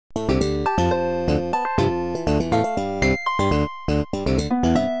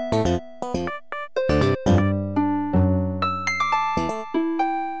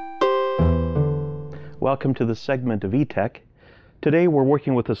welcome to this segment of eTech. Today we're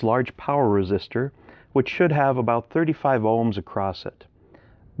working with this large power resistor, which should have about 35 ohms across it.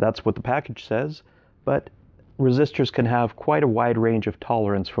 That's what the package says, but resistors can have quite a wide range of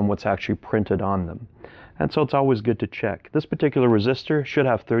tolerance from what's actually printed on them. And so it's always good to check. This particular resistor should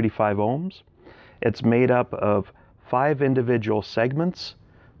have 35 ohms. It's made up of 5 individual segments,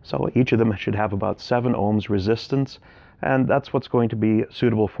 so each of them should have about 7 ohms resistance, and that's what's going to be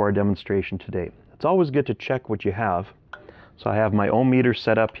suitable for our demonstration today. It's always good to check what you have. So I have my ohm meter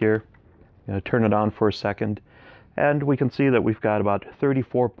set up here. I'm going to turn it on for a second, and we can see that we've got about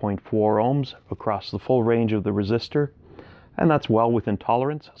 34.4 ohms across the full range of the resistor, and that's well within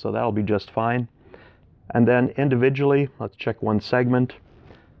tolerance, so that'll be just fine. And then individually, let's check one segment,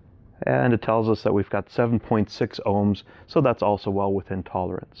 and it tells us that we've got 7.6 ohms, so that's also well within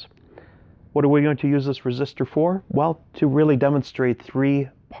tolerance. What are we going to use this resistor for? Well, to really demonstrate 3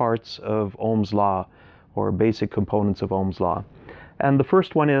 parts of Ohm's law, or basic components of Ohm's law. And the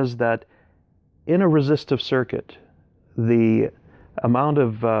first one is that in a resistive circuit, the amount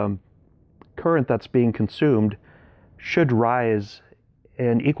of current that's being consumed should rise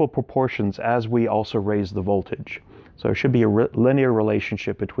in equal proportions as we also raise the voltage. So there should be a linear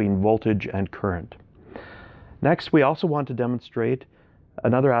relationship between voltage and current. Next, we also want to demonstrate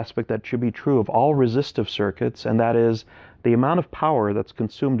another aspect that should be true of all resistive circuits, and that is the amount of power that's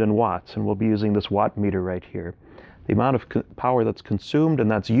consumed in watts, and we'll be using this watt meter right here. The amount of power that's consumed and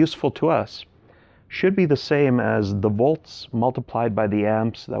that's useful to us should be the same as the volts multiplied by the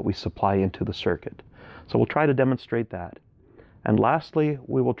amps that we supply into the circuit. So we'll try to demonstrate that. And lastly,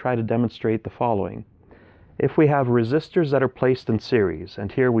 we will try to demonstrate the following. If we have resistors that are placed in series,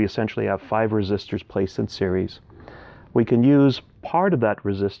 and here we essentially have 5 resistors placed in series, we can use part of that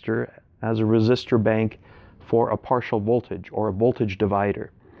resistor as a resistor bank for a partial voltage or a voltage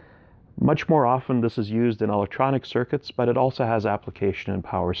divider. Much more often this is used in electronic circuits, but it also has application in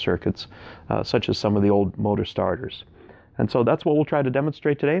power circuits, such as some of the old motor starters. And so that's what we'll try to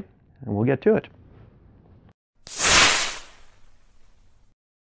demonstrate today, and we'll get to it.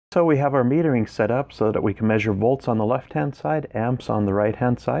 So we have our metering set up so that we can measure volts on the left-hand side, amps on the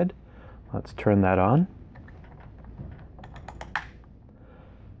right-hand side. Let's turn that on.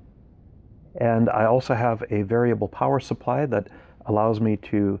 And I also have a variable power supply that allows me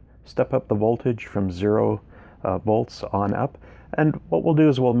to step up the voltage from 0 volts on up. And what we'll do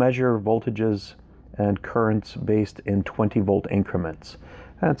is we'll measure voltages and currents based in 20 volt increments.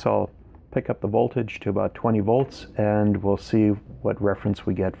 And so I'll pick up the voltage to about 20 volts, and we'll see what reference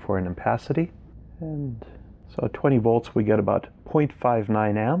we get for an ampacity. And so at 20 volts we get about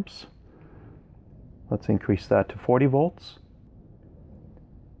 0.59 amps. Let's increase that to 40 volts.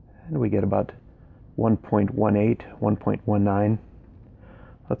 And we get about 1.18, 1.19.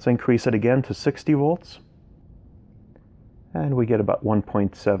 Let's increase it again to 60 volts. And we get about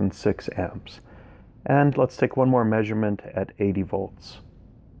 1.76 amps. And let's take one more measurement at 80 volts.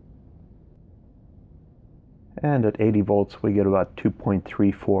 And at 80 volts we get about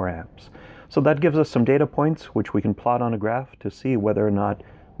 2.34 amps. So that gives us some data points which we can plot on a graph to see whether or not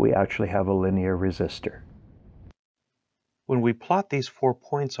we actually have a linear resistor. When we plot these 4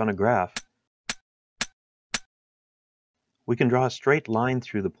 points on a graph, we can draw a straight line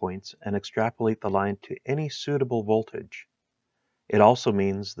through the points and extrapolate the line to any suitable voltage. It also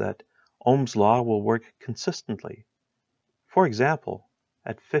means that Ohm's law will work consistently. For example,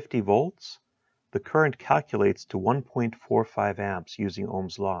 at 50 volts, the current calculates to 1.45 amps using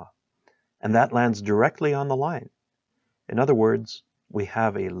Ohm's law, and that lands directly on the line. In other words, we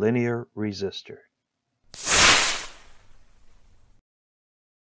have a linear resistor.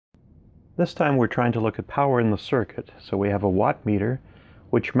 This time we're trying to look at power in the circuit, so we have a watt meter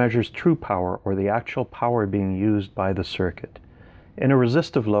which measures true power, or the actual power being used by the circuit. In a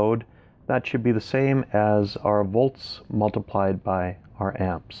resistive load, that should be the same as our volts multiplied by our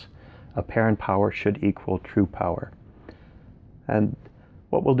amps. Apparent power should equal true power. And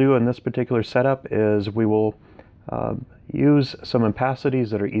what we'll do in this particular setup is we will use some ampacities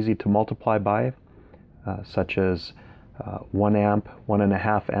that are easy to multiply by, such as 1 amp,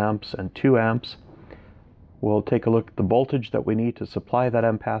 1.5 amps, and 2 amps. We'll take a look at the voltage that we need to supply that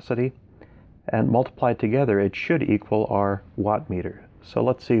ampacity, and multiply together. It should equal our watt meter. So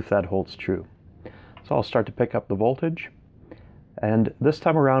let's see if that holds true. So I'll start to pick up the voltage, and this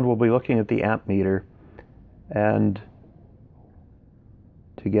time around we'll be looking at the amp meter, and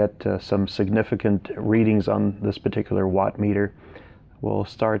to get some significant readings on this particular watt meter, we'll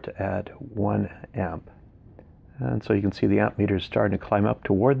start at 1 amp. And so you can see the amp meter is starting to climb up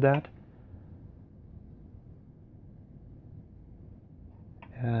toward that.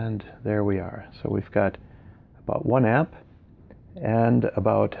 And there we are. So we've got about 1 amp and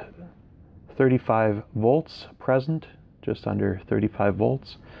about 35 volts present, just under 35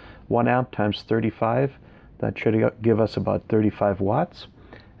 volts. 1 amp times 35, that should give us about 35 watts.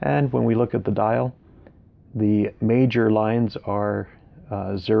 And when we look at the dial, the major lines are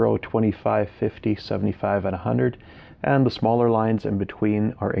 0, 25, 50, 75, and 100, and the smaller lines in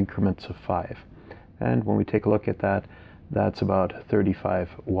between are increments of 5. And when we take a look at that, that's about 35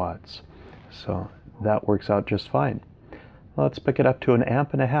 watts. So that works out just fine. Let's pick it up to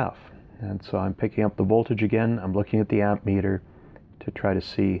 1.5 amps. And so I'm picking up the voltage again. I'm looking at the amp meter to try to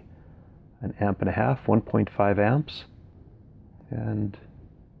see 1.5 amps, 1.5 amps. And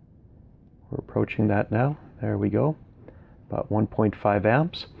we're approaching that now. There we go. About 1.5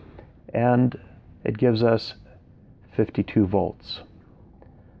 amps. And it gives us 52 volts.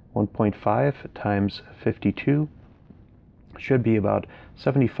 1.5 times 52 should be about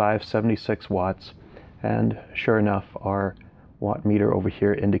 75, 76 watts. And sure enough, our watt meter over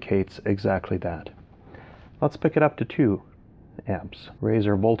here indicates exactly that. Let's pick it up to 2 amps. Raise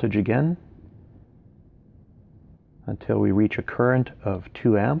our voltage again until we reach a current of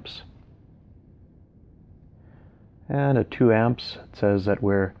 2 amps. And at 2 amps, it says that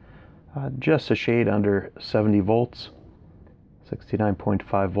we're just a shade under 70 volts,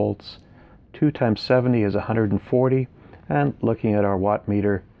 69.5 volts. 2 times 70 is 140, and looking at our watt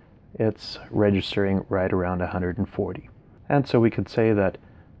meter, it's registering right around 140. And so we could say that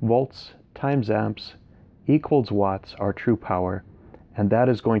volts times amps equals watts are true power, and that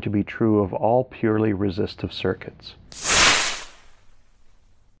is going to be true of all purely resistive circuits.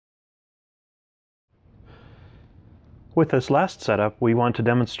 With this last setup, we want to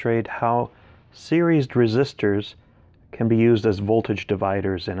demonstrate how series resistors can be used as voltage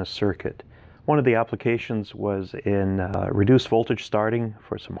dividers in a circuit. One of the applications was in reduced voltage starting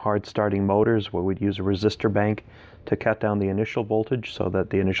for some hard starting motors, where we'd use a resistor bank to cut down the initial voltage so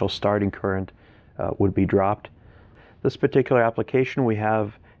that the initial starting current would be dropped. This particular application, we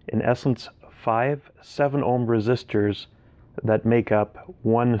have in essence 5 7-ohm resistors that make up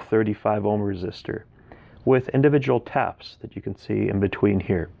one 35-ohm resistor, with individual taps that you can see in between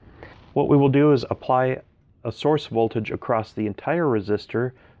here. What we will do is apply a source voltage across the entire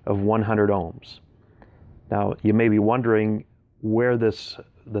resistor of 100 ohms. Now, you may be wondering where this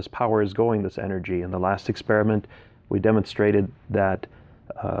power is going, this energy. In the last experiment, we demonstrated that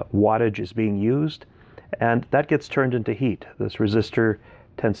wattage is being used, and that gets turned into heat. This resistor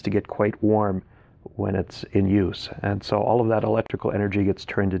tends to get quite warm when it's in use, and so all of that electrical energy gets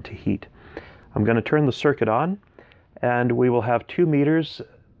turned into heat. I'm going to turn the circuit on, and we will have 2 meters.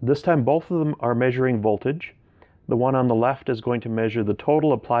 This time both of them are measuring voltage. The one on the left is going to measure the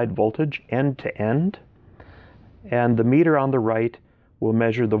total applied voltage end to end, and the meter on the right will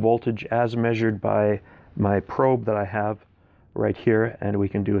measure the voltage as measured by my probe that I have right here, and we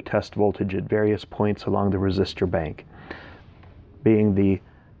can do a test voltage at various points along the resistor bank, being the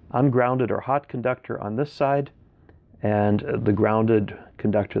ungrounded or hot conductor on this side and the grounded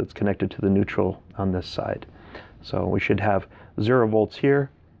conductor that's connected to the neutral on this side. So we should have 0 volts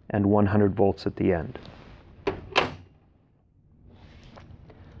here and 100 volts at the end.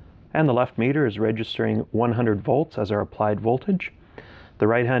 And the left meter is registering 100 volts as our applied voltage. The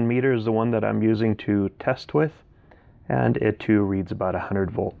right-hand meter is the one that I'm using to test with, and it too reads about 100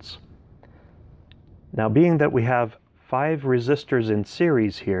 volts. Now, being that we have 5 resistors in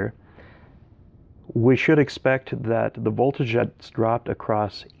series here, we should expect that the voltage that's dropped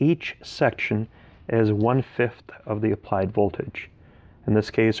across each section is 1/5 of the applied voltage. In this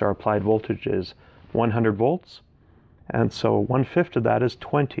case, our applied voltage is 100 volts, and so 1/5 of that is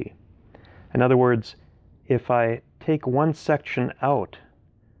 20. In other words, if I take one section out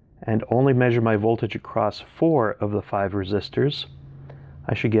and only measure my voltage across 4 of the 5 resistors,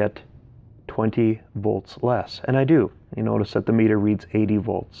 I should get 20 volts less, and I do. You notice that the meter reads 80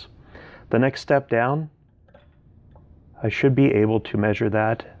 volts. The next step down, I should be able to measure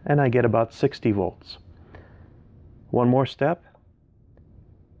that, and I get about 60 volts. One more step,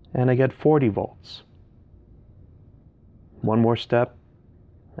 and I get 40 volts. One more step,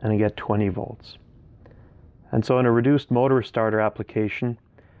 and I get 20 volts. And so in a reduced motor starter application,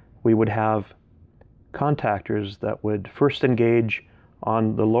 we would have contactors that would first engage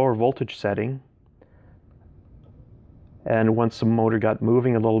on the lower voltage setting, and once the motor got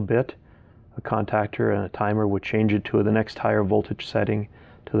moving a little bit, a contactor and a timer would change it to the next higher voltage setting,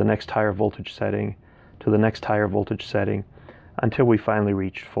 to the next higher voltage setting, to the next higher voltage setting, until we finally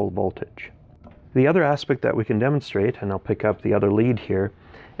reached full voltage. The other aspect that we can demonstrate, and I'll pick up the other lead here,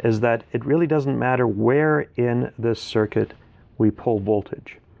 is that it really doesn't matter where in this circuit we pull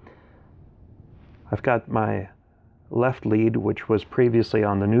voltage. I've got my left lead, which was previously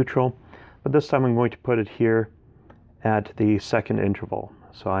on the neutral, but this time I'm going to put it here at the second interval.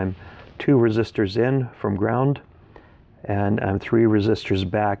 So I'm 2 resistors in from ground, and I'm 3 resistors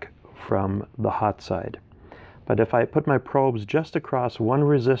back from the hot side. But if I put my probes just across one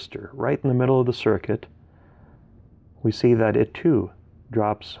resistor right in the middle of the circuit, we see that it too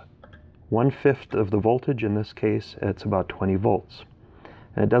drops 1/5 of the voltage. In this case, it's about 20 volts.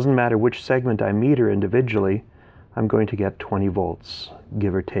 And it doesn't matter which segment I meter individually, I'm going to get 20 volts,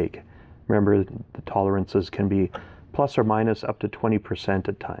 give or take. Remember, the tolerances can be plus or minus up to 20%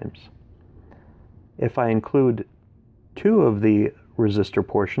 at times. If I include 2 of the resistor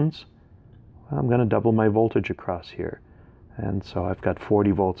portions, I'm going to double my voltage across here. And so I've got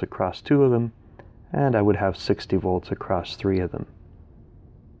 40 volts across 2 of them, and I would have 60 volts across 3 of them.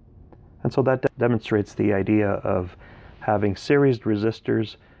 And so that demonstrates the idea of having series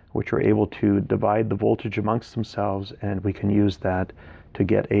resistors which are able to divide the voltage amongst themselves, and we can use that to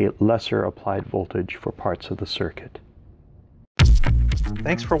get a lesser applied voltage for parts of the circuit.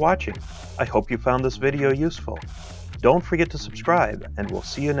 Thanks for watching. I hope you found this video useful. Don't forget to subscribe, and we'll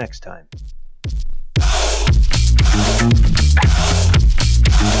see you next time.